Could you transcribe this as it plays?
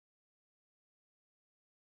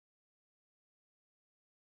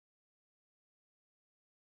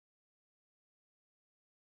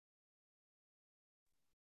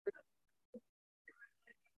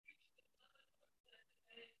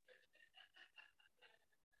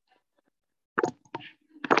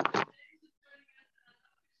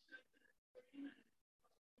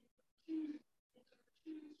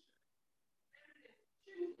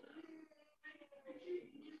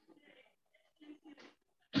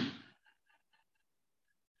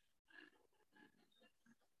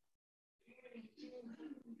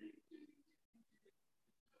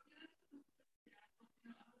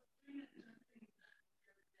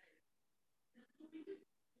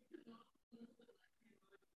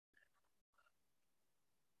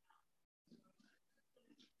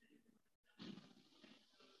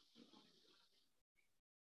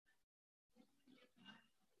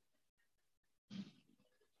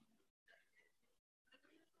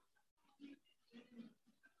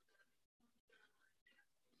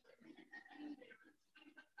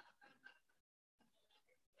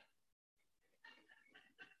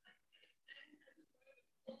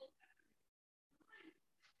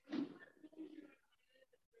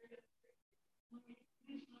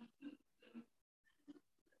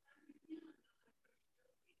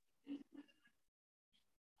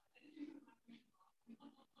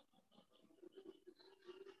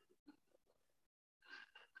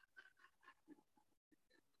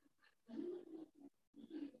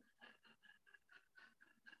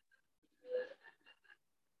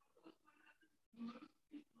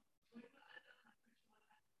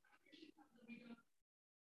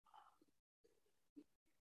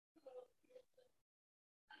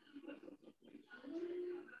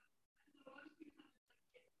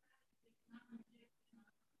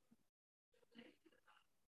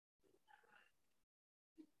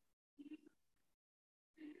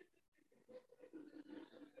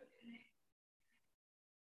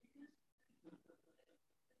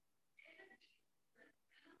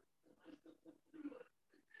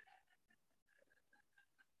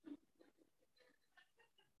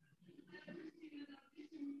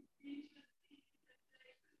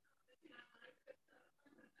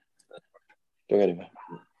Don't anyway.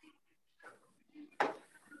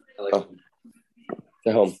 Oh.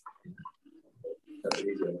 Stay home.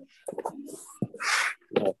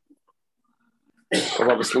 And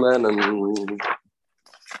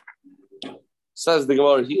says the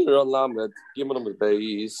Gemara here on Lamed, Gimel on the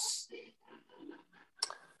base.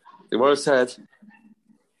 The Gemara said,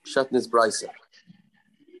 Shatnis Brisa.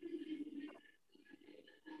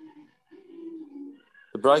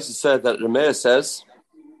 The Brisa said that Rameh says,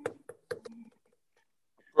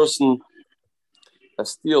 a person that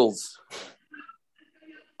steals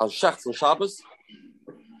on Shechts on Shabbos,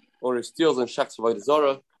 or he steals on Shechts of Avodah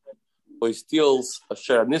Zarah, or he steals a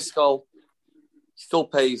share of Niskal, he still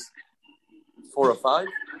pays 4 or 5,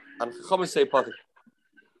 and Chachamim say Pater.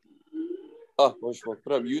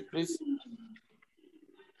 Put on mute, please.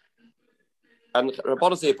 And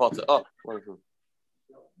Rabbanan say Pater.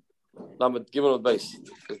 Lamed Gimel on base.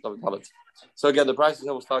 So again, the prices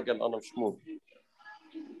will start again on Shmuel.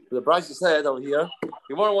 The prices said over here, the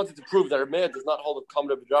Gemara wanted to prove that Rameh does not hold a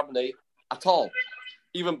common b'drabnei at all,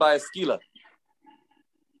 even by a skila.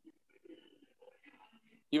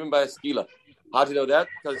 Even by a skila. How do you know that?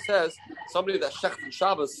 Because it says somebody that shechts on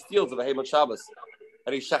Shabbos steals a behem on Shabbos,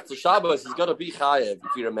 and he shechts on Shabbos, he's got to be chayev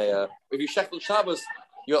if you're a meya. If you shechts on Shabbos,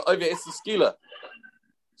 you're over it's a skila.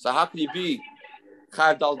 So how can you be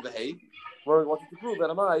chayev dal behem? We're wanting to prove that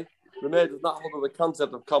Rameh does not hold the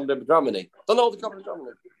concept of common b'drabnei. Don't hold the common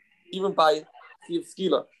b'drabnei, even by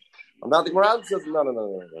skila. And now the Gemara says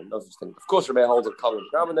no such thing. Of course, Rameh holds a common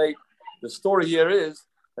b'drabnei. The story here is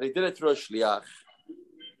that he did it through a shliach.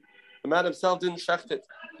 The man himself didn't shecht it.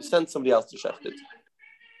 He sent somebody else to shecht it.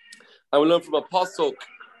 And we learn from a pasuk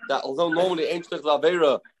that although normally ain't shliach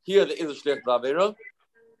l'avera, here there is a shliach l'avera.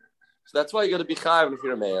 So that's why you got to be chayav if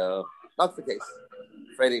you're a mayor. That's the case.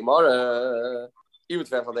 Even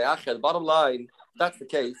the bottom line, if that's the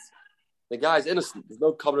case, the guy's innocent. There's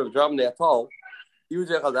no covenant of drama at all. What's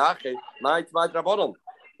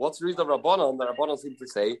the reason of Rabbanon? The Rabbanon seems to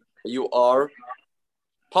say that you are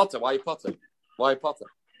potter. Why are you potter? Why potter?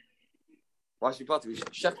 Why should you potter? We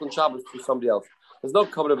should shecht on Shabbos to somebody else. There's no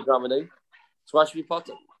covenant of drama, so why should you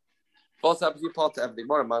potter? What's happens? You potter everything.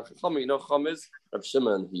 More man, you know, Chum is Rav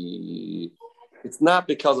Shimon. It's not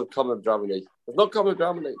because of covenant of drama. There's no covenant of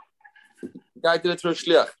drama. The guy did it through a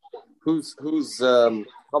shliach. Who's covenant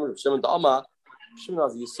of Shimon? The Amma Shimon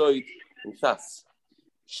has yisoid in Shas.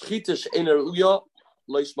 Shchita she'ener uya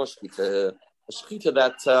loishma shchita. A shchita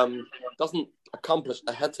that doesn't accomplish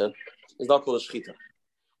a heter is not called a shchita.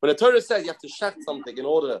 When the Torah says you have to shecht something in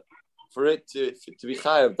order for it to be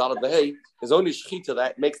chayav dalat behei, there's only shchita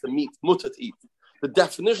that makes the meat mutter to eat. The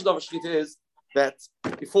definition of a shchita is that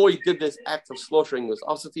before you did this act of slaughtering was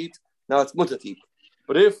asur to eat, now it's mutter to eat.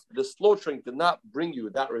 But if the slaughtering did not bring you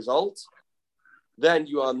that result, then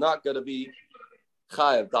you are not going to be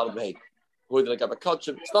chayav dalat behei.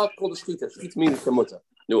 It's not called a shchita. Shchita means it's a mutter.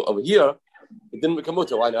 No, over here it didn't become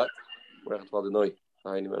mutter. Why not? Why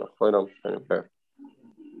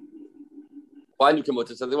didn't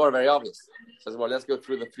it? So they were very obvious. Says, well, let's go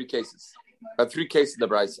through the 3 cases. There are 3 cases in the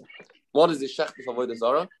Brisa. One is the shechted of Avodah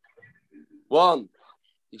Zarah. One,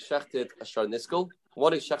 he shechted a shar niskel.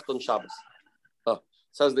 One is shechted on Shabbos.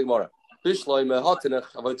 Says the Gemara.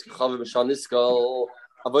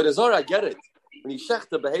 Avodah Zarah, I get it. When you shecht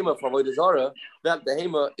the behema for Avodah Zarah, that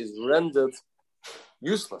behema is rendered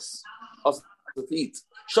useless to eat.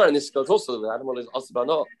 Shar niskel is also the animal is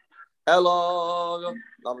asbano. Hello,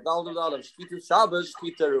 Shchita Shabbos,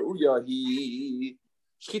 Shchita Ruya.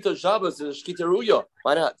 Shchita Shabbos is Shchita Ruya.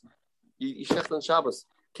 Why not? You shecht on Shabbos.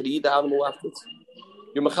 Can you eat the animal afterwards?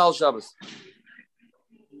 You're Machal Shabbos.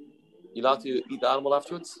 You allowed to eat the animal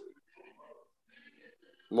afterwards?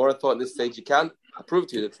 The more I thought at this stage you can. I proved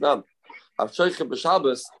to you it's none. I've shown you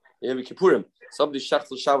Shabbos, Yom Kippurim. Somebody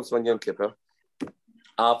shechts on Shabbos when Yom Kippur.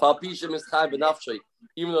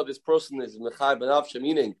 Even though this person is Mechai Benafshe,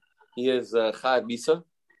 meaning he is Chayav Misa.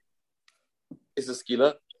 It's a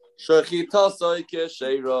skila. Shechita soike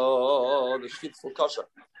sheira. The shechita still kosher.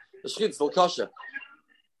 The shechita still kosher.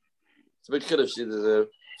 It's a big chiddush. There's a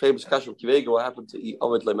famous kasha of Kivega. What happened to eat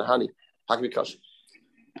Ovid Lemahani? How can be kosher?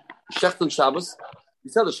 Shecht on Shabbos. He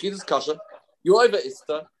said the shechita is kosher. You over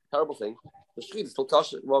Ista, terrible thing. The Shechit is still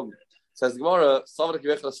kosher. Well, says the Gemara, Savrik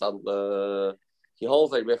Yechla Sandler. He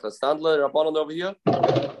holds like Yechla Sandler, Rabbanon over here.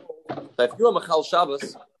 That if you are Machal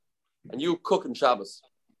Shabbos and you cook in Shabbos,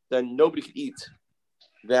 then nobody can eat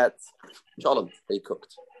that cholent they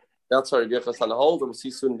cooked. That's why Yechla Sandler holds, and we'll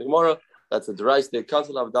see soon in the Gemara. That's a Derais Day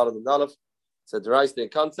concept of Dalad and Dalaf. It's a Derais Day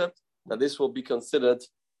concept that this will be considered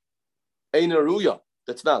Ein Ruya.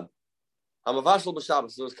 That's not. I'm a vashal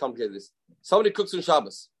b'Shabbos. So it's complicated. This somebody cooks on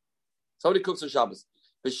Shabbos.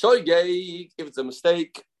 B'shoigeg, if it's a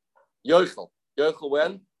mistake, yoichel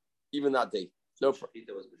when, even that day. No problem.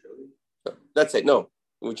 Let's say no.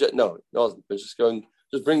 We're just going.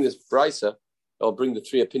 Just bring this brisa. I'll bring the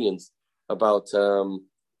three opinions about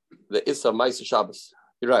the Issa Ma'aser Shabbos.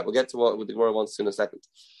 You're right. We'll get to what the Gemara wants in a second.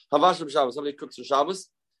 Havashal b'Shabbos. Somebody cooks on Shabbos.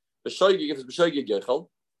 B'shoigeg, if it's b'shoigeg yoichel.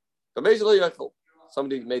 B'mezid yoichel.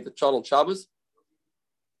 Somebody made the chon on Shabbos.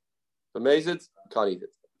 B'mezid, can't eat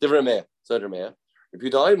it. Different meir. Third meir. If you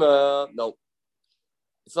die, no.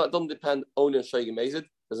 It's not. It doesn't depend only on shoygeg mezid.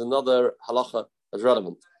 There's another halacha that's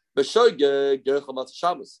relevant. But shoygeg yoichel matzah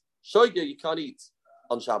Shabbos. Shoygeg you can't eat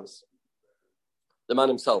on Shabbos. The man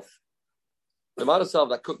himself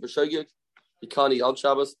that cooked b'shoygeg, he can't eat on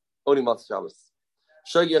Shabbos. Only matzah Shabbos.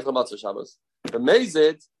 Shoygeg yoichel matzah Shabbos.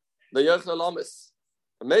 B'mezid the yoichel lamis.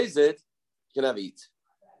 B'mezid you can have eat.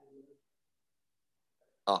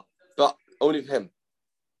 But only for him.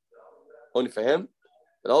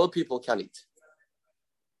 But other people can eat.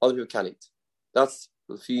 That's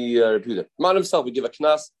the reputed. Man himself, we give a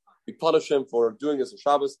knas, we punish him for doing this on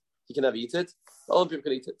Shabbos. He can never eat it. But other people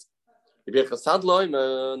can eat it.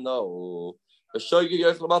 No.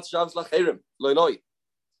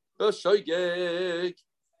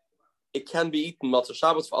 It can be eaten matzah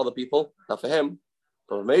Shabbos for other people, not for him.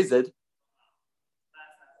 But amazed.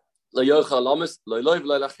 Mezid,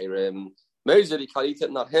 he can't eat it,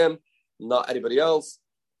 not him, not anybody else.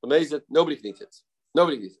 Mezid, nobody can eat it.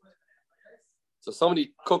 So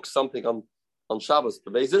somebody cooks something on Shabbos,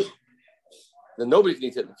 Mezid, then nobody can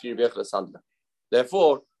eat it if you're Yechla Sandler.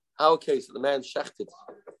 Therefore, our case that the man shechted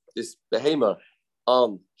this behemoth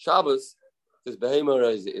on Shabbos, this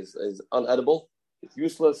behemoth is unedible, it's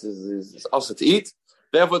useless, is also to eat.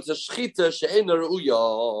 Therefore, it's a shchita she'ena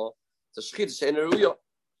ruya.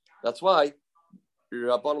 That's why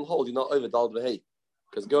Rabbanon hold you're not over Dal V'Hei,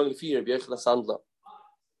 because going to fear Yechla Sandler,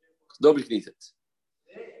 because nobody can eat it.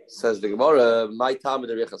 Says the Gemara, my time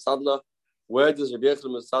with the Yechla Sandler. Where does Rabbi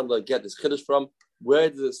Yechla Sandler get this chiddush from? Where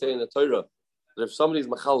does it say in the Torah that if somebody's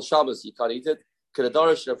machal Shabbos, you can't eat it?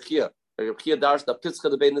 Kedadarish Reb Chia. Reb Chia Darsh the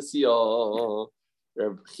Pitzcha the Bein Nasiya.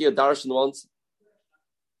 Reb Chia Darsh once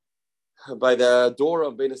by the door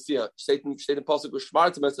of Bein Nasiya. Satan pasuk with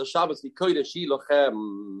Shmartim as Shabbos ki kodesh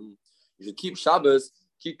lochem. You should keep Shabbos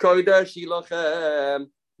ki kodesh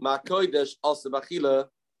lochem. Ma kodesh asa b'achila.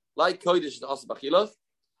 Like kodesh is asa b'achila.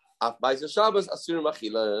 Af ma'aser Shabbos asur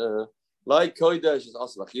b'achila. Like kodesh is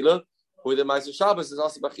asa b'achila. With the ma'aser Shabbos is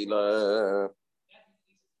asa b'achila.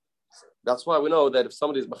 That's why we know that if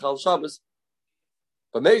somebody is machal Shabbos,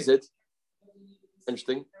 amazed,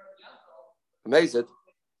 interesting, amazed,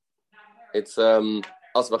 it's asa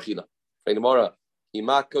b'achila. In Gemara,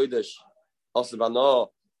 ima kodesh asa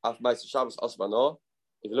b'ano af ma'aser Shabbos asa b'ano.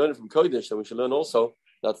 If you learn it from kodesh, then we should learn also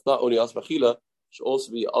that's not only asa b'achila, it should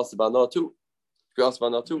also be asa b'ano too.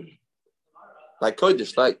 Like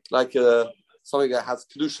kodesh, like something that has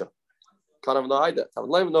kedusha. Can't have no idea. I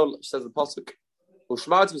don't even know. Says the pasuk.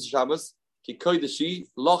 Ushmartim Shabbos ki kodeshi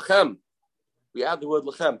lochem. We add the word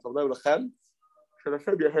lochem. From no lochem.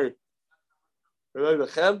 Shalachem yehei.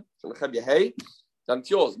 Lochem. Shalachem yehei. Then it's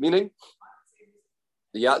yours. Meaning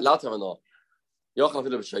the later no. Yochel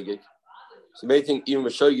filu b'shogeg. So may think even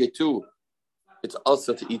b'shogeg too. It's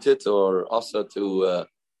also to eat it or also to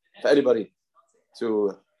for anybody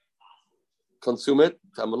to consume it.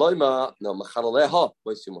 No, machaloleha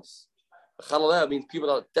v'yisumos. Machaloleha means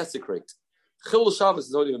people that desecrate. Chilul Shabbos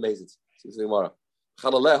is only amazing.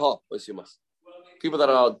 Machaloleha v'yisumos. People that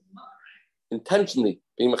are intentionally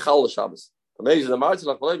being machal Shabbos. Amazing. The martin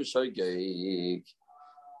like b'shoigeg.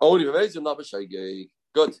 Only amazing, not b'shoigeg.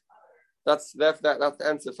 Good. That's the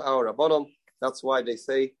answer for our Rabbanon. That's why they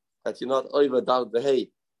say that you're not over dal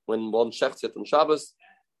behei when one shechts it on Shabbos,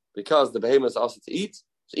 because the behemoth is also to eat.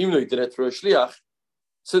 So even though you did it through a shliach,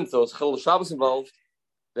 since there was chilul Shabbos involved,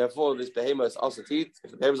 therefore this behemoth is also to eat.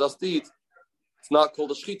 If the behemoth is also to eat, it's not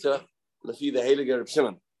called a shchita. Lefi the heilige Reb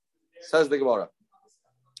Shimon. Says the Gemara.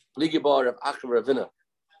 Ligibar of Achav Ravina.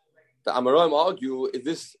 The Amoraim argue: is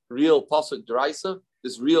this real pasuk deraisa?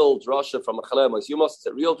 This real drasha from a Chalem as Yumas? Is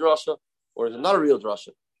it real drasha, or is it not a real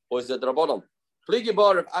drasha, or is it Rabbanon? Pligi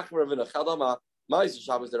bar of Achmer v'na Chadama Ma'aser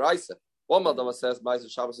Shabbos deraisa. One Madama says Ma'aser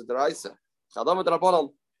Shabbos deraisa. Chadama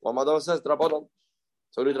drabanan. One Madama says drabanan.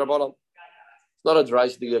 Totally drabanan. It's not a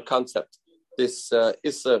deraisa concept. This is a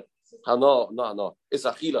it's a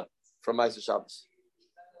chila from Ma'aser Shabbos.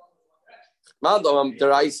 Madam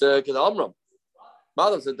deraisa kedamram.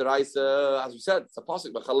 Madam said deraisa, as we said, it's a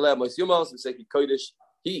pasuk. B'chalei Mos Yomos. We say kodesh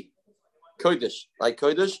he kodesh like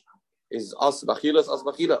kodesh is as b'chilas as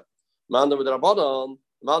b'chila. Madam with drabanan.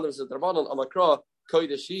 Madam said drabanan amakra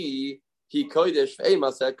kodesh he kodesh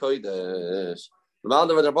ve'ema said kodesh.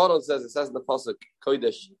 Madam with drabanan says it says in the pasuk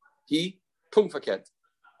kodesh he punkt verkehrt.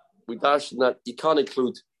 We dash that you can't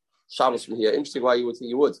include Shabbos from here. Interesting why you would think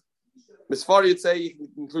you would. Misfari would say you can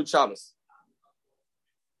include Shabbos.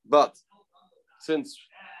 But since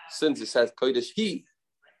it says Kodesh he,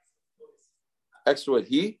 extra word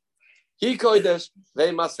he Kodesh,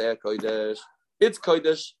 they must say Kodesh. It's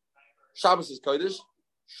Kodesh. Shabbos is Kodesh.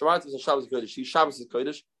 Shabbat is Shabbos is Kodesh. Shabbos is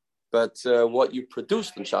Kodesh. But what you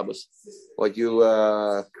produced in Shabbos, what you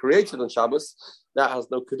created on Shabbos, that has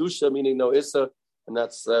no Kedusha, meaning no Issa, and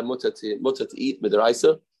that's mutter to eat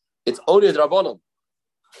midraisa. It's only a drabanan.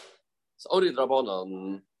 It's only a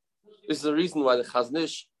drabanan. This is the reason why the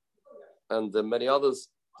Chaznish and many others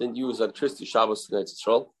didn't use electricity Shabbos in Eretz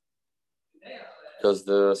Yisrael, because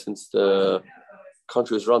since the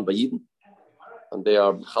country is run by Yidden and they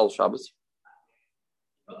are Chal Shabbos,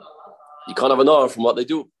 you can't have an hour from what they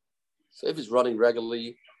do. So if it's running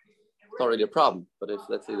regularly, it's not really a problem. But if,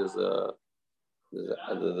 let's say, the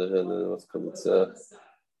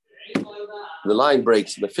line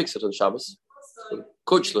breaks and they fix it on Shabbos,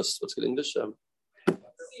 coachless, what's it in English?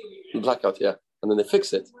 Blackout, yeah. And then they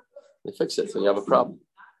fix it, so you have a problem.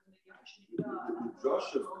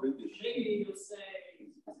 Drush of Kodesh is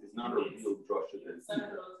not a real drush of it,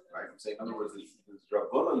 right? I'm saying, in other words, it's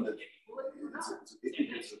Rabbanan that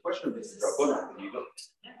it's a question of it's Rabbanan, and you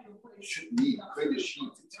shouldn't need Kodesh to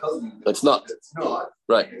tell you that it's not. It's not.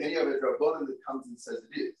 Right. And then you have a Rabbanan that comes and says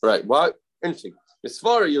it is. Right. Why? Interesting.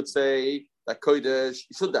 Misvara, you'd say that Kodesh,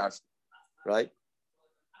 you should dash, right?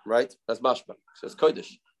 Right? That's mashma. So it's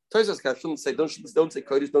Kodesh. Tosas shouldn't say, don't say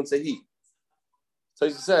Kodesh, don't say he.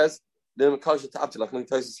 Tosas says, then Kodesh to Abtilach, and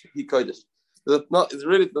Tosas he Kodesh. There's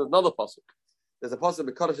another pasuk. There's a pasuk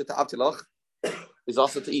of Kodesh to Abtilach is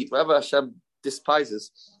also to eat. Whatever Hashem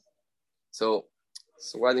despises. So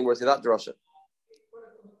why didn't we say that drasha?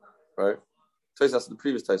 Right? Tosas the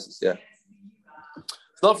previous Tosas, yeah.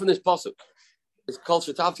 It's not from this pasuk. It's Kodesh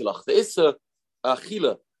to Abtilach. There is a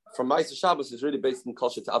chila from Ma'aser Shabbos is really based in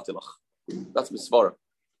Kodesh to Abtilach. That's misvara.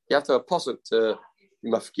 You have to have a pasuk to be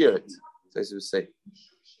mafkir it. Tosas would say.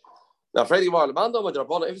 Now, if it's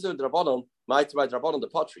a drabanon, might write drabanon the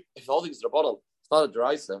pottery. If all things drabanon, it's not a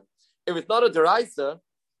deraisa. If it's not a deraisa,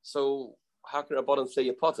 so how can drabanon say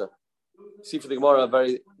a potter? See for the Gemara, a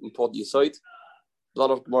very important yisoid. A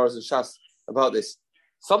lot of Gemaras and Shas about this.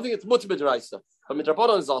 Something that's much deraisa, but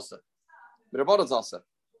midrabanon is also. Midrabanon is also.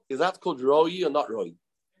 Is that called roi or not roi?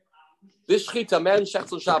 This shchita man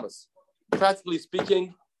shechs on Shabbos. Practically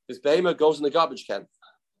speaking, this behemoth goes in the garbage can.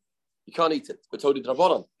 You can't eat it. We're totally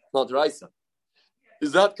drabanon. Not Raisa.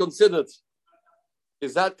 Is that considered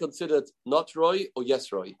not Roy or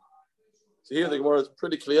yes Roy? So here the Gemara is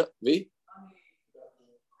pretty clear. This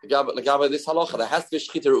halacha, there has to be a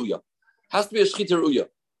shchita ruya. Has to be a shchita ruya.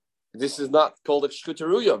 This is not called a shchita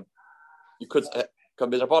ruya. You could come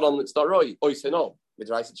with Rabbanon, it's not Roy. Or you say no, with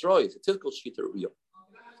Raisa it's Roy. It's a typical shchita ruya.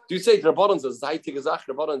 Do you say Rabbanon's a zaytig azach?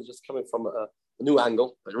 Rabbanon is just coming from a new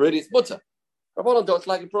angle, but really it's mutter. Rabbanon don't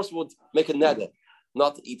like a person would make a neder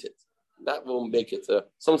not to eat it. That won't make it.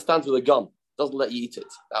 Someone stands with a gun, doesn't let you eat it.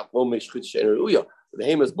 That won't make shchut she'en ruya. The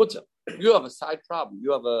hem is mutter. You have a side problem.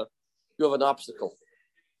 You have an obstacle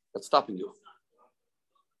that's stopping you.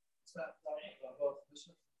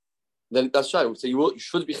 Then that's right. So you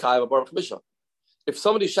should be chayav baruch misha. If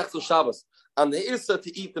somebody shechs on Shabbos and the issa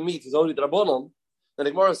to eat the meat is only the rabbanon, then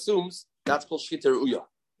the Gemara assumes that's called shchita ruya.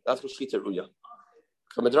 That's called shchita ruya.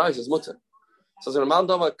 Kamedrais is mutter. So the man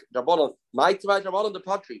dama rabbanon might write rabbanon the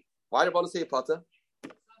pottery. Why rabbanon say a potter?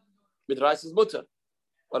 Midrash is mutter.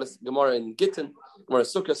 What is Gemara in Gittin? Gemara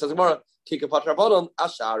Sukkah says Gemara kika pot rabbanon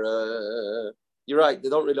ashara. You're right. They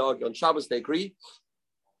don't really argue on Shabbos. They agree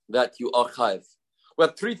that you are chayiv. We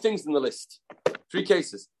have three things in the list. Three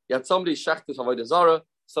cases. You had somebody shechted avodah zara,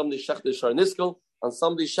 somebody shechted shar niskel, and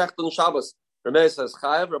somebody shechted on Shabbos. Rameh says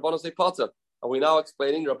chayiv. Rabbanon say potter. And we're now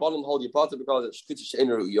explaining rabbanon hold you potter because it's shchita she'en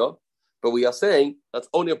ruya. But we are saying that's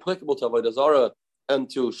only applicable to avodah zara and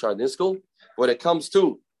to shar niskel. When it comes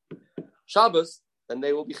to Shabbos, then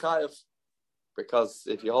they will be chayav. Because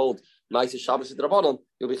if you hold Ma'aser Shabbos at Rabbanon,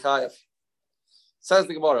 you'll be chayav. Says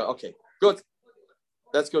the Gemara. Okay, good.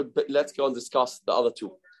 Let's go and discuss the other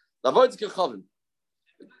two. Now, Avodah Kechavim.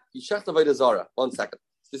 He shecht Avodah Zara. 1 second.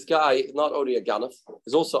 This guy is not only a ganef,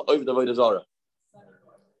 he's also over the Avodah Zara.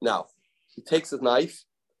 Now, he takes his knife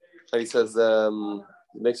and he says,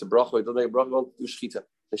 he makes a bracha. He doesn't make a bracha. He wants to do shechita.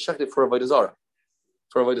 He shecht it for Avodah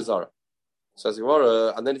Zara. Says the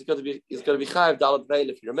Gemara, and then he's going to be chayav dalat veil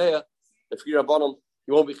if you're a meya. If you're a banon,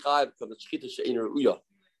 he won't be chayav because the shechita she'ein ru'uya.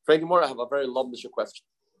 Frank Gemara, I have a very lomdish question.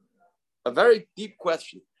 A very deep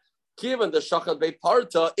question. Given the shachad bei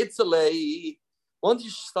parta, it's a lay. Once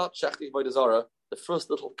you start shechting by the zara, the first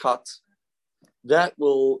little cut, that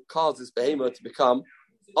will cause this behemoth to become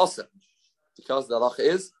asa. Because the halacha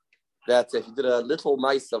is that if you did a little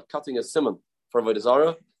mice of cutting a simon for avodah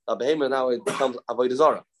zara, a behemoth now it becomes avodah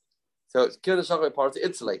zara. So it's given the shachad bei parta,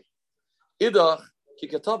 it's a lay. Idach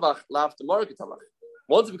kikatabach lav to marketabach.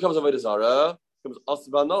 Once it becomes avodah zara, it becomes asa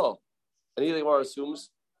bana. And either Gemara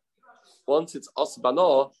assumes once it's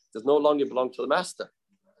asbana, it does no longer belong to the master.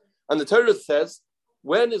 And the Torah says,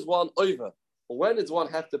 when is one over? Or when does one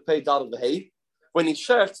have to pay dal of the hay? When he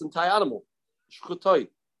shechts an entire animal.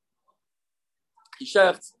 He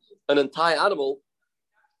shechts an entire animal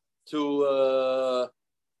to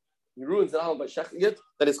he ruins the animal by shechting it,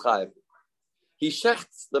 that is chayiv. He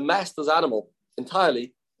shechts the master's animal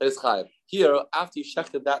entirely, that is chayiv. Here, after he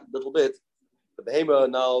shechted that little bit, the behemoth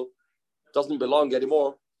now doesn't belong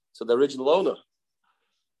anymore to the original owner.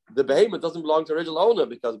 The behemoth doesn't belong to the original owner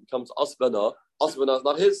because it becomes asbana. Asbana is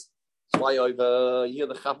not his. That's why over here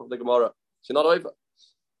the chap of the Gemara. She's not over.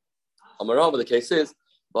 Amarava, the case is,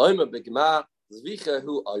 the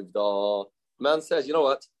man says, you know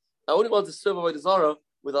what? I only want to serve away the zara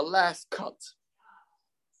with a last cut.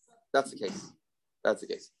 That's the case. That's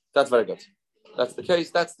very good. That's the case.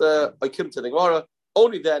 That's the Aikim to the Gemara.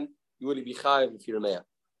 Only then you will be chayiv if you're a mayor.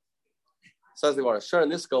 Says the Gemara, sure, in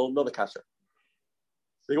this goal, no the kasher.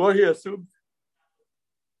 The Gemara here assumed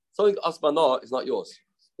something asbana is not yours.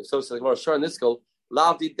 So says the Gemara, sure, in this goal,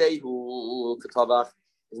 lavdi dehu katavach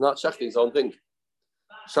is not shechting his own thing.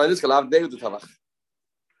 Sure, in this goal, lavdi dehu katavach.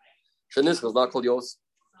 Sure, in this goal is not called yours.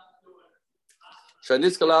 Sure, in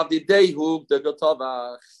this goal, lavdi dehu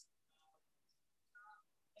katavach.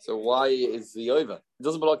 So why is he over? It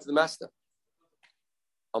doesn't belong to the master.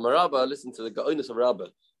 Amarabba, listen to the Gaonus of Rabbah.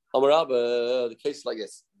 Amarabba, the case is like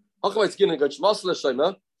this.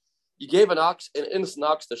 You gave an innocent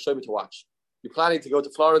ox to Shomer to watch. You're planning to go to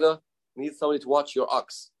Florida, you need somebody to watch your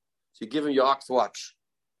ox. So you give him your ox to watch.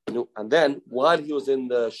 And then, while he was in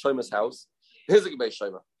the Shomer's house, here's a Gebei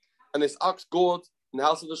Shomer. And this ox gored in the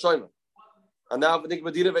house of the Shomer. And now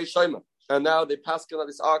they pass that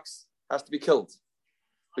this ox has to be killed.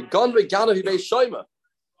 The Gonre Ganav Gebei Shomer.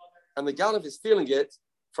 And the Ganav is stealing it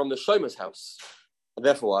from the Shomer's house. And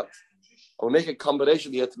therefore what? I will make a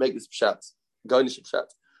combination here to make this pshat. Gaonish pshat.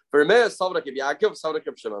 For Remeah, Savrak Reb Yaakov, Savrak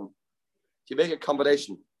Reb Shimon. If you make a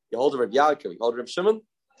combination, you hold Reb Yaakov, you hold Reb Shimon,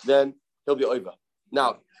 then he'll be over.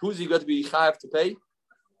 Now, who's he going to be chayav to pay?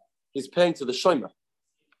 He's paying to the shomer.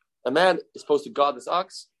 A man is supposed to guard this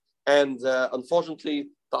ox, and unfortunately,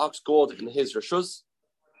 the ox gored in his reshus.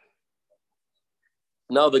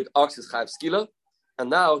 Now the ox is chayav skila, and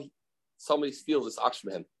now somebody steals this ox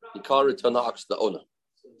from him. He can't return the ox to the owner.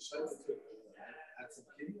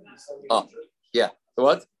 Oh, yeah. So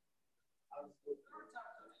what?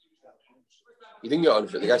 You didn't get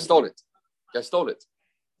ownership. The guy stole it.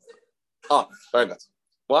 Oh, very good.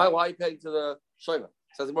 Why are you paying to the shomer?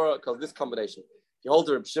 Says more because this combination. You hold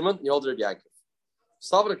the Reb Shimon, you hold the Reb Yaakov.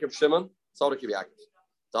 Savrak Reb Shimon, Savrak Reb Yaakov.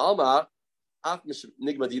 Da'amar, af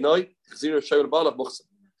nigmadinoi, chzir shomer balav muchsa.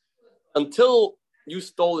 Until you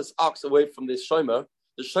stole this ox away from this shomer,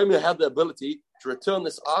 the shomer had the ability to return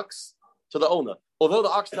this ox to the owner. Although the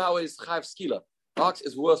ox now is chayav skila, the ox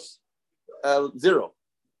is worth 0.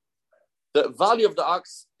 The value of the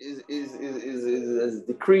ox is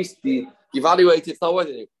decreased. The evaluated, it's not worth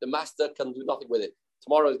anything. The master can do nothing with it.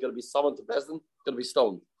 Tomorrow is going to be summoned to Bezdin, going to be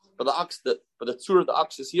stoned. But the tzur of the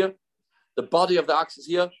ox is here. The body of the ox is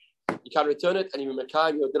here. You can return it, and you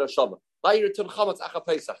mekayim you did a shama. Now you return chametz acha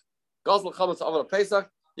Pesach. Gazal chametz aval Pesach.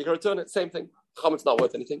 You can return it. Same thing. Chametz not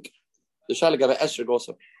worth anything. The shaila gave an esrog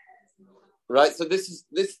also. Right. So this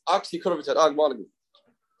ox he could have returned.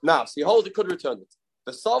 Now, so you hold he could have returned it.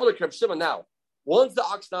 The Savla Reb Shimon now. Once the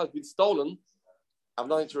ox now has been stolen, I have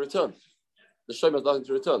nothing to return. The shomer has nothing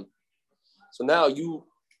to return. So now you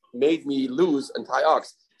made me lose entire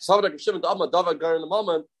ox. Savla Reb Shimon dava gar in the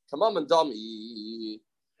moment. Tamam and dami.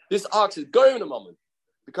 This ox is going in the moment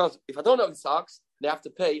because if I don't have this ox, they have to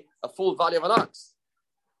pay a full value of an ox.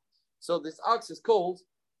 So this ox is called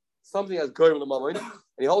something that's good in the moment,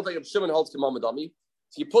 and he holds like a Shimon holds Kimam Adami.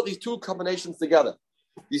 So you put these two combinations together,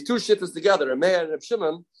 these two shittas together, a Meir and a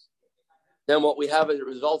Shimon, then what we have as a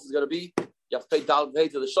result is going to be you have to pay Dal Vay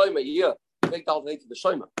to the Shomer. Yeah, pay Dal Vay to the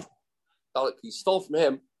Shomer. He stole from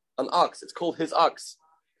him an ox. It's called his ox.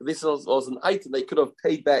 This was an item they could have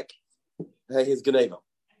paid back his Geneva.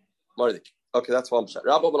 Okay, that's one shot.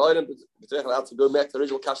 Rabbi Ben Oidim to go back to the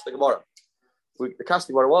original Kash the Gemara. The Kash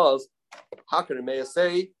the Gemara was, how can a Meir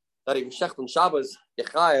say that he was Shecht on Shabbos,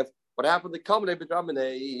 Yechayev, what happened to Kamei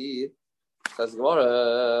B'Dramene? Says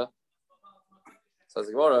the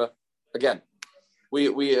Gemara. Again, we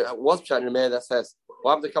was chatting Remeir that says,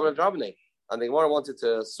 what happened to Kamei B'Dramene? And the Gemara wanted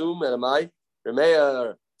to assume, and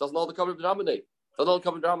Remeir doesn't know the Kamei B'Dramene. Doesn't know the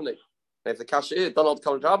Kamei B'Dramene. And if the Kash is, doesn't know the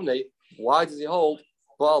Kamei B'Dramene, why does he hold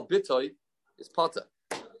Baal Bitoy is Potter?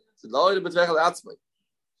 So the Oidim B'Tvechel Atzmai.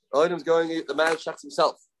 The Oidim's going, the man shechs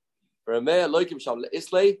himself. For Remeir, Loikim Shalom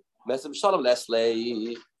Le'islei, Mesem Shalom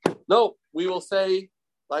Le'islei. No, we will say,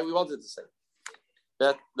 like we wanted to say,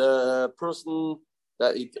 that the person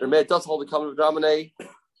that Remeir does hold the Kamei B'Dramene,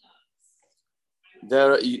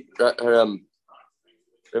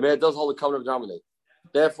 Remeir does hold the Kamei B'Dramene.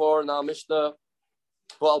 Therefore, now Mishnah,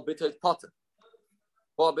 Baal Bitoy is Potter.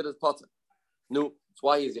 Baal Bitoy is Potter. No, that's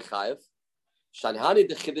why he's Yechayev. Shanhani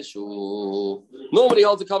de Chidishu. Nobody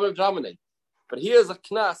holds the Kamei B'Dramene. But here's a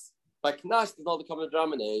Knas. By Knas, there's not the Kamei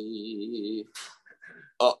B'Dramene.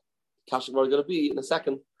 Oh, Kash is going to be in a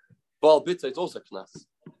second. Baal Bitoy is also Knas.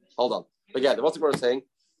 Hold on. Again, what's the word saying?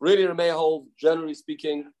 Really, Remeir holds, generally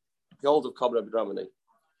speaking, he holds of Kamei B'Dramene.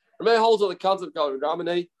 Remeir holds of the concept of Kamei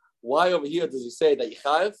B'Dramene. Why over here does he say that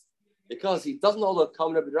Yechayev? Because he doesn't hold of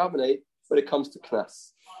Kamei B'Dramene when it comes to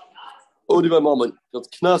Knas. Only by moment, because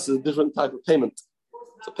Knas is a different type of payment.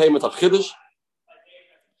 It's a payment of Chiddush.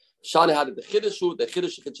 Shani had the Chiddush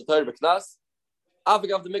Chiddush Knas.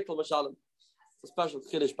 Avagav the Mikkel Mashalim. It's a special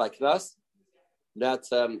Chiddush by Knas that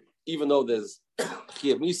even though there's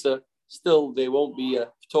Chiyav Misa, still they won't be a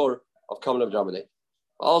Torah of Kamei B'Dramene.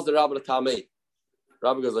 All's the Rabbi Tamei.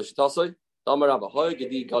 Rabbi goes Lashitasoi. Damar Rabbi Hoy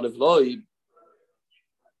Gedi Ganav Loi.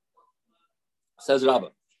 Says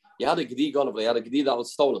Rabbi, you had a Gedi Ganav Loi. You had a Gedi that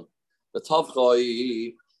was stolen. The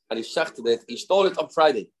Tavchoi, and he shechted it. He stole it on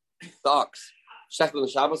Friday. The ox. Shechted on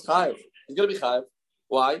Shabbos, Chayev. He's going to be Chayev.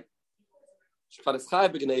 Why?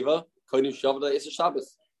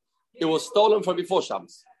 It was stolen from before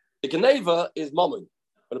Shabbos. The Geneva is Mammon.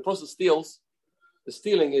 When a person steals, the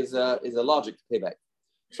stealing is a logic to pay back.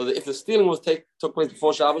 So that if the stealing took place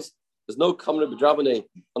before Shabbos, there's no Kamei B'Dramene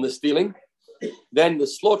on the stealing. Then the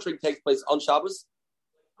slaughtering takes place on Shabbos.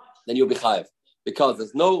 Then you'll be Chayev. Because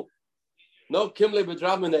there's no Kamei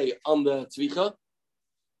B'Dramene on the Tzvicha.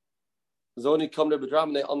 There's only Kamei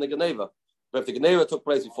B'Dramene on the Geneva. But if the Geneva took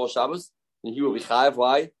place before Shabbos, then he will be Chayev.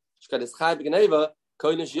 Why? Because Chayev Geneva,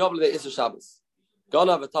 Koinish Yovle is a Shabbos.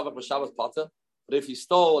 Gonna have a Tavach B'Shabbos Potter. But if he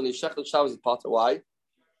stole and he shechted Shabbos Potter, why? He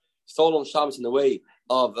stole on Shabbos in the way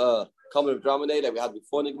of Kamei B'Dramene that we had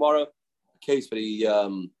before in the Gemara. A case where he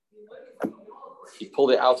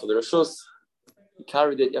pulled it out of the Rishus. He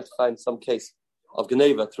carried it. You have to find some case of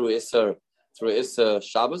Geneva through his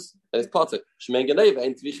Shabbos, and it's Potter. Shemein Geneva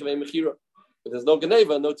ain't Tvicha Mechira. If there's no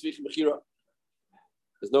Geneva, no Tvicha Mechira.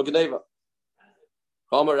 There's no Geneva.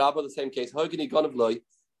 Amar Rabba, the same case. Hogini Ganav Loi.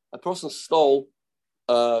 A person stole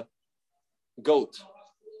a goat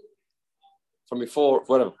from before,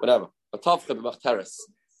 whatever. A Tavcha B'Machteres.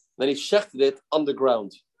 Then he shechted it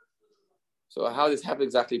underground. So how this happened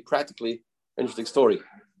exactly, practically, interesting story.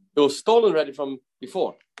 It was stolen already from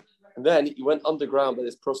before. And then he went underground by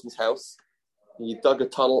this person's house. He dug a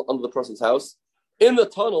tunnel under the person's house. In the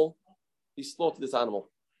tunnel, he slaughtered this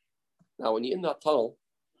animal. Now, when you're in that tunnel,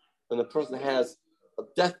 and the person has a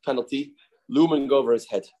death penalty looming over his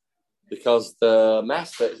head, because the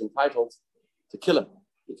master is entitled to kill him.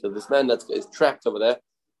 Because this man that is trapped over there,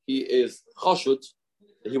 he is chashut,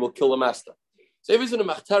 he will kill the master. So if it's in a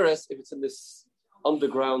machteres, if it's in this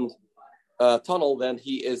underground tunnel, then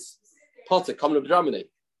he is potter, Kamei B'Dramene.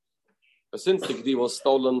 But since the Gedi was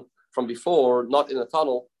stolen from before, not in a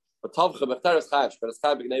tunnel, but Tavcha Machteres Chayev, but it's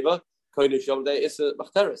Chayev B'Geneva, Koinish Yomdei is a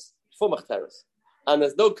Machteres, for Machteres. And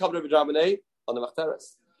there's no Kamei B'Dramene on the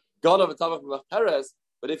Machteres. God of a Tavcha Machteres,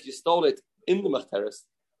 but if you stole it in the Machteres,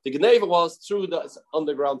 the Geneva was through the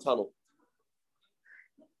underground tunnel.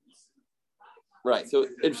 Right, so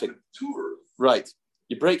interesting. Right.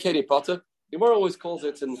 You break Katie Potter, Gemara always calls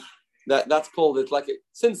it, and that's called it like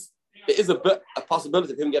since it is a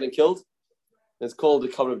possibility of him getting killed, it's called the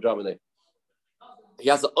Kamei B'Dramene. He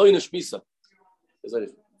has the Oynish Misa.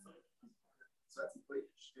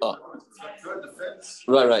 Oh.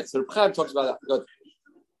 Right. So the Chaim talks about that. Good.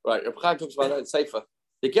 Right, Reb Chaim talks about that in Sefer.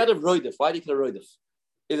 They get a roidif. Why do you kill a roidif?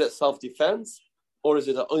 Is it self-defense or is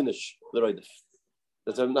it an oynish, the roidif?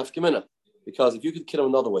 There's a nafkamina. Because if you could kill him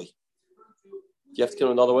another way, you have to kill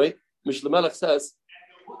him another way. Mishnah Melech says,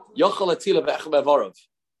 Yochel atila ve'echel be'varav.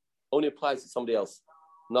 Only applies to somebody else,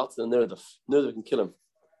 not to the nirdif. Nirdif can kill him,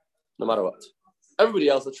 no matter what. Everybody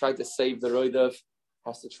else that tried to save the roidif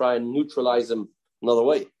has to try and neutralize him another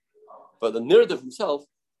way. But the nirdif himself,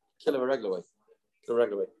 kill him a regular way.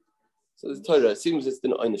 So this Torah, it seems it's the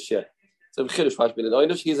oynish here. So Chiddush Pash bin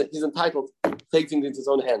oynish, he's entitled to take things into his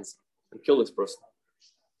own hands and kill this person.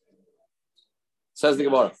 Says the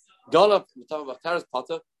Gemara. Good.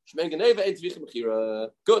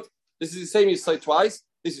 This is the same you say twice.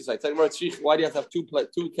 This you say. Why do you have to have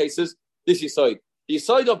two cases? This you say. The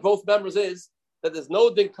side of both members is that there's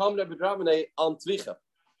no din kamle b'dramene on tvicha.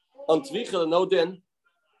 On tvicha, there's no din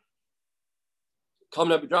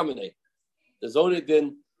kamle b'dramene. There's only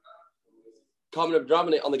din kamle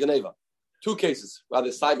b'dramene on the Geneva. Two cases.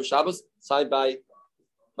 Rather side by Shabbos, side by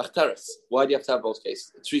Machteres. Why do you have to have both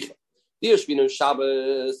cases? Tvicha.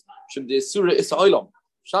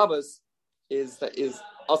 Shabbos is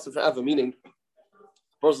also forever, meaning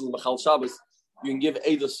person is Machal Shabbos. You can give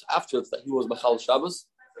Eidos afterwards that he was Machal Shabbos,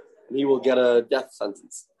 and he will get a death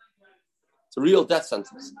sentence. It's a real death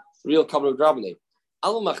sentence. It's a real common of Drabane.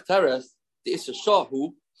 Al Machteres, the Issa Shah,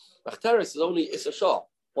 who Machteres is only Issa Shah.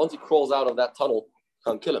 Once he crawls out of that tunnel,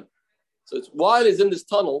 can't kill him. So it's while he's in this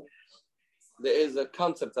tunnel, there is a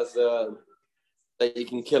concept as that you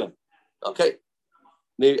can kill him. Okay,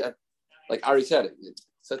 maybe like Ari said,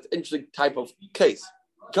 it's an interesting type of case.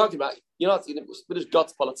 Talking about, you're not seeing British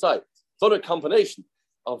guts on its side. It's not a combination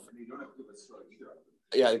of.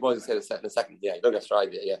 Yeah, you're going to say it in a second. Yeah, you don't get straw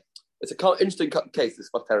idea. Yeah, it's an interesting case.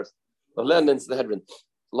 This Machteres. But learn into the headwind.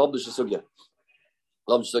 Lomdish sugya.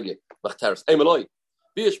 Machteres. Hey, Malloy.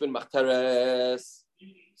 Bish bin Machteres.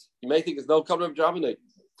 You may think there's no common of Germany.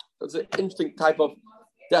 It's an interesting type of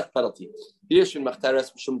death penalty. It's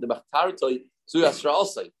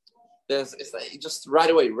like just right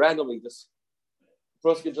away, randomly, just the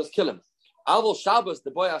person can just kill him. Avol Shabbos,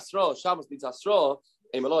 the boy Asra, Shabbos needs Asra,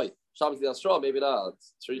 Emaloi. Shabbos needs Asra, maybe not.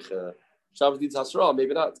 Shabbos needs Asra,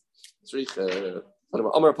 maybe not.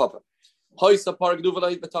 Amar Papa. Hoysa Parag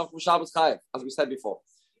Duvalai Betach Shabbos Chayev, as we said before.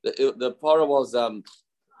 The para was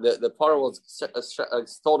the para was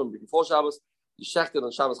stolen before Shabbos. You shecht it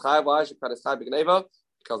on Shabbos Chayev. Why? She kind of Chayev Gneva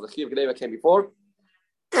because the Chayev Gneva came before.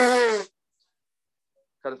 Kind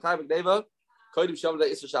of Chayev Gneva. Koydim Shabbos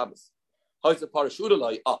Isra Shabbos. Hoysa Para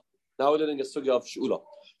Shulai. Now we're doing a sugya of Shula.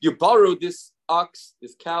 You borrowed this ox,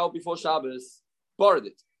 this cow before Shabbos. Borrowed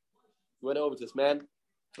it. You went over to this man.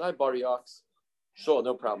 Can I borrow your ox? Sure,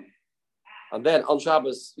 no problem. And then on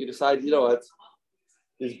Shabbos, you decide, you know what?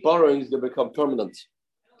 His borrowing is going to become permanent.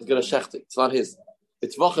 He's going to shecht it. It's not his.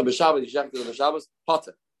 It's Woche b'Shabbos. You shecht it on Shabbos.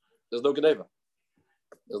 Potter. There's no Geneva.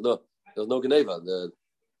 There's no Geneva.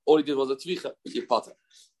 All he did was a tzvicha with your potter.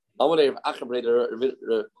 I want to have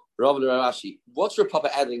Rava and Rashi. What's your papa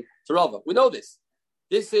adding to Rava? We know this.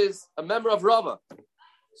 This is a member of Rava.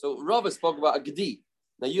 So Rava spoke about a gedi.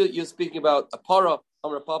 Now you're speaking about a para.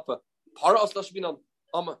 Amar papa. Para oslashminon.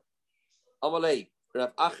 Amalei.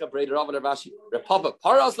 Rav Acha Breder Rava and Rashi. Rav Papa.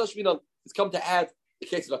 Para oslashminon. It's come to add the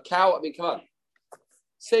case of a cow. I mean, come on.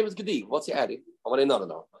 Same as gedi. What's he adding? Amalei.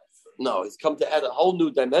 No. He's come to add a whole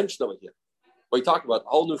new dimension over here. What are you talking about? A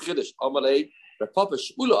whole new chiddush. Amalei. Rav Papa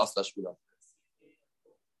shula oslashminon.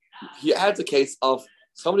 He adds a case of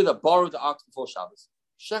somebody that borrowed the ox before Shabbos,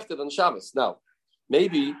 shechted on Shabbos. Now,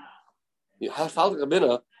 maybe you have found a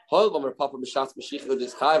rabina.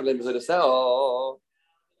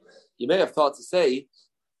 You may have thought to say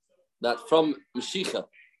that from Mashiach,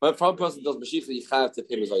 when from a person does Mashiach, you have to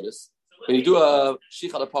pay Mizaitis. When you do a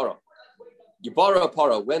Mashiach on a para, you borrow a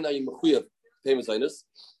para. When are you mechuyev to pay Mizaitis?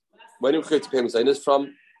 When are you mechuyev to pay Mizaitis?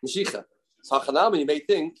 From Mashiach. So Hachanam, you may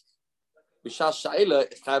think. So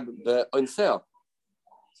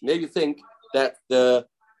maybe you think that the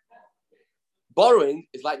borrowing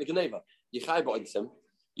is like the Geneva. You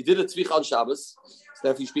did a tzvich on Shabbos, so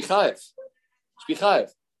therefore you shpichayev.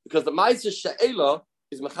 Because the Ma'aser She'ela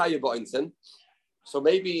is Mechayev Ba'insen. So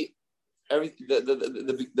maybe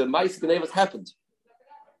the Ma'aser Geneva has happened.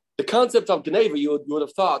 The concept of Geneva, you would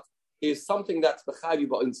have thought, is something that's Mechayev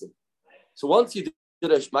Ba'insen. So once you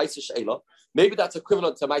did a Ma'aser She'ela, maybe that's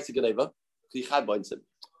equivalent to Ma'aser Geneva.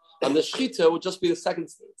 And the shchita would just be the second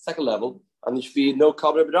level, and there should be no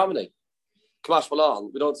kabbalah b'dramene. Kamash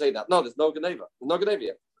malan, we don't say that. No, there's no geneva. There's no geneva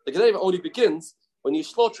yet. The geneva only begins when you're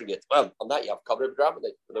slaughtering it. Well, on that you have kabbalah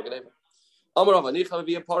b'dramene. No geneva. Amar Rava, nichal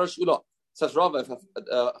v'yeh parash ula. Says Rava, if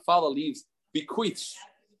a father leaves bequeaths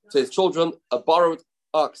to his children a borrowed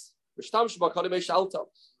ox.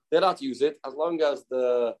 They're not to use it as long as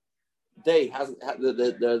the day hasn't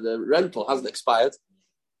the rental hasn't expired.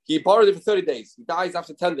 He borrowed it for 30 days. He dies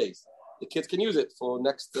after 10 days. The kids can use it for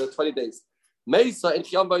next 20 days. Mesa in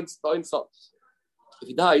if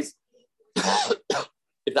he dies,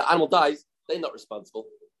 if the animal dies, they're not responsible.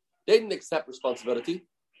 They didn't accept responsibility.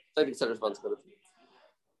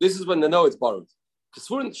 This is when they know it's borrowed.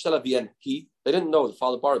 They didn't know the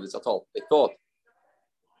father borrowed this at all. They thought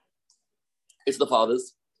it's the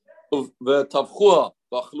father's. And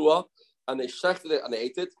they shechted it and they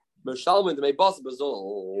ate it.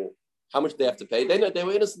 How much they have to pay? They know they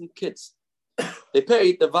were innocent kids. They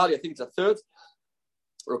paid the value. I think it's a third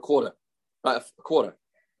or a quarter, right? A quarter,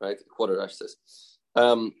 right? A quarter, Rash says,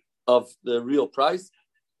 of the real price.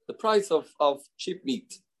 The price of cheap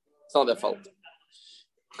meat. It's not their fault.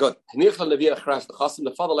 Good. The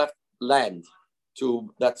father left land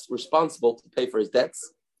that's responsible to pay for his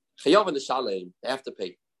debts. They have to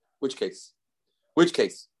pay. Which case?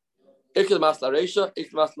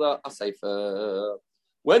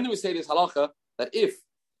 When do we say this halacha that if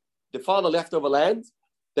the father left over land,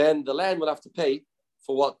 then the land will have to pay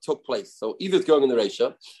for what took place? So either it's going in the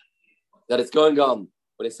Reisha, that it's going on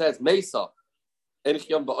when it says Mesa, when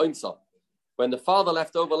the father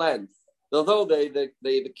left over land, although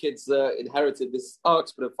the kids inherited this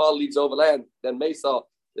ox, but the father leaves over land, then Mesa,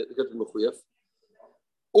 they go to Mechuyef.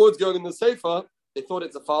 Or it's going in the Sefer, they thought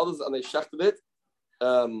it's the father's and they shechted it.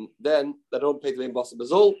 Then they don't pay the main boss of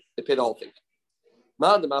Bazul, they pay the whole thing.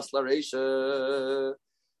 Man, the Masla Reisha,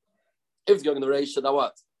 if it's going in the Reisha, that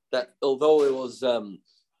what? That although it was the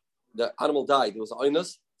animal died, it was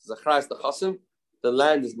oinus, it's a chrais the chasim, the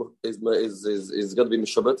land is going to be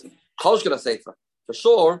mishubet. Kolsh gonna sefer for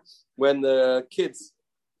sure. When the kids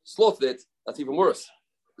slaughtered it, that's even worse.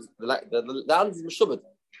 The land is mishubet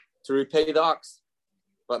to repay the ox.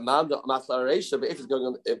 But man, the Masla Reisha, but if it's going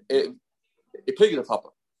on, it played the papa,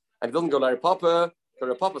 and it doesn't go like papa.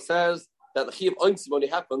 The papa says that the chiyuv oinsim only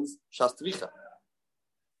happens shas tvicha,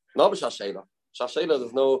 not b'shas sheila. Shas sheila,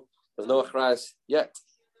 there's no achrais yet.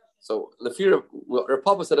 So the fear of what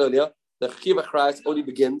Papa said earlier, the chiyuv achrais only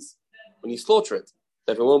begins when you slaughter it.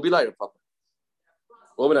 Therefore, it won't be like Papa.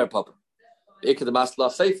 Won't be like Papa. The ikad the masla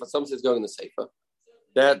sefer. Some says going in the sefer.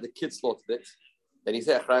 That the kid slaughtered it. Then he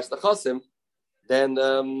said achrais lechasim. Then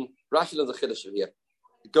Rashi does a chiddush here.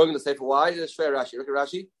 Going in the sefer. Why? It's fair Rashi. Look at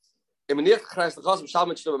Rashi.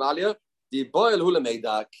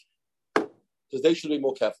 Because they should be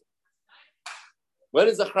more careful. When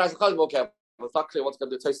is the chrais lechasim more careful? It's not clear what's going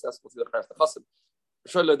to do. Taste that's what's the chrais lechasim.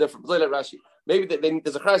 It's a little different. But like Rashi, maybe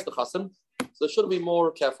there's a chrais lechasim, so they should be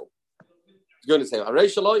more careful. He's going to say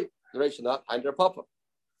Areisha loy, Areisha not, and their papa.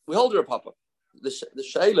 We hold her papa. The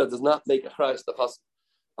sheila does not make a chrais lechasim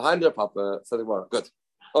behind their papa. So they were good.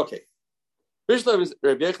 Okay. Bishlam is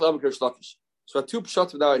Rabbi Yechlam and Shlokish. So we have two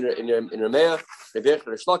pshat now in Rameh, Rabbi Yechlam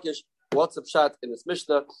and Shlokish. What's the pshat in this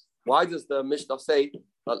Mishnah? Why does the Mishnah say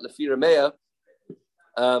that Lefi Rameh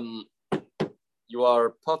you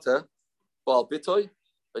are potter, bal bitoy,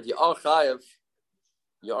 but you are chayev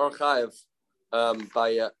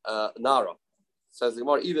by nara. Says the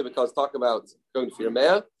Gemara either because talk about going to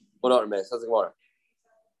Rameh or not Rameh. Says the Gemara.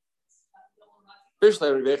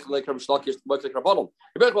 Bishlam Rabbi Yechlam like Rabbi Shlokish, like Rabbanon.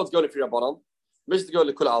 Rabbi Yechlam's going to Rabbanon. Mishnah go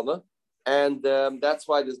to Kul Alma. And that's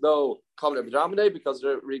why there's no common Abidramine, because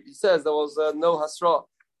he says there was no Hasra.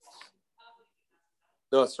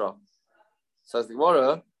 No Hasra. Says the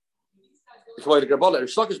Gemara, Shlokish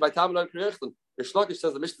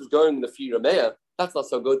says the Mishnah is going in the Fi Rameh. That's not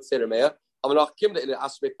so good to say Rameh. I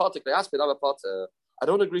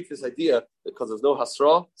don't agree to this idea because there's no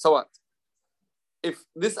Hasra. So what? If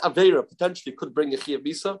this Aveira potentially could bring a Chiyav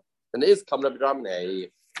Bisa, then it is common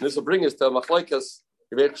Abidramine. And this will bring us to Machlaikas.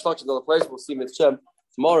 Another place we'll see Mitzchem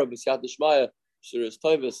tomorrow. B'siyat Dishmaya, Shiras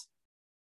Tovis.